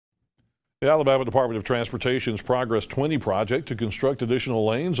The Alabama Department of Transportation's Progress 20 project to construct additional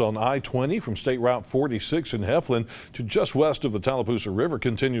lanes on I-20 from State Route 46 in Helflin to just west of the Tallapoosa River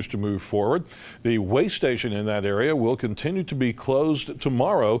continues to move forward. The weigh station in that area will continue to be closed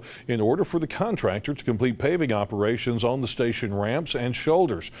tomorrow in order for the contractor to complete paving operations on the station ramps and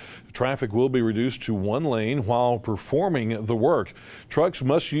shoulders. The traffic will be reduced to one lane while performing the work. Trucks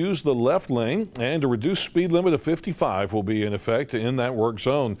must use the left lane, and a reduced speed limit of 55 will be in effect in that work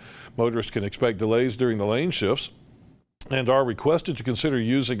zone. Motorists can expect delays during the lane shifts and are requested to consider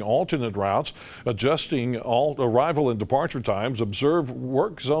using alternate routes, adjusting arrival and departure times, observe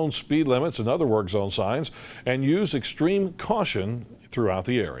work zone speed limits and other work zone signs, and use extreme caution throughout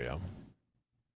the area.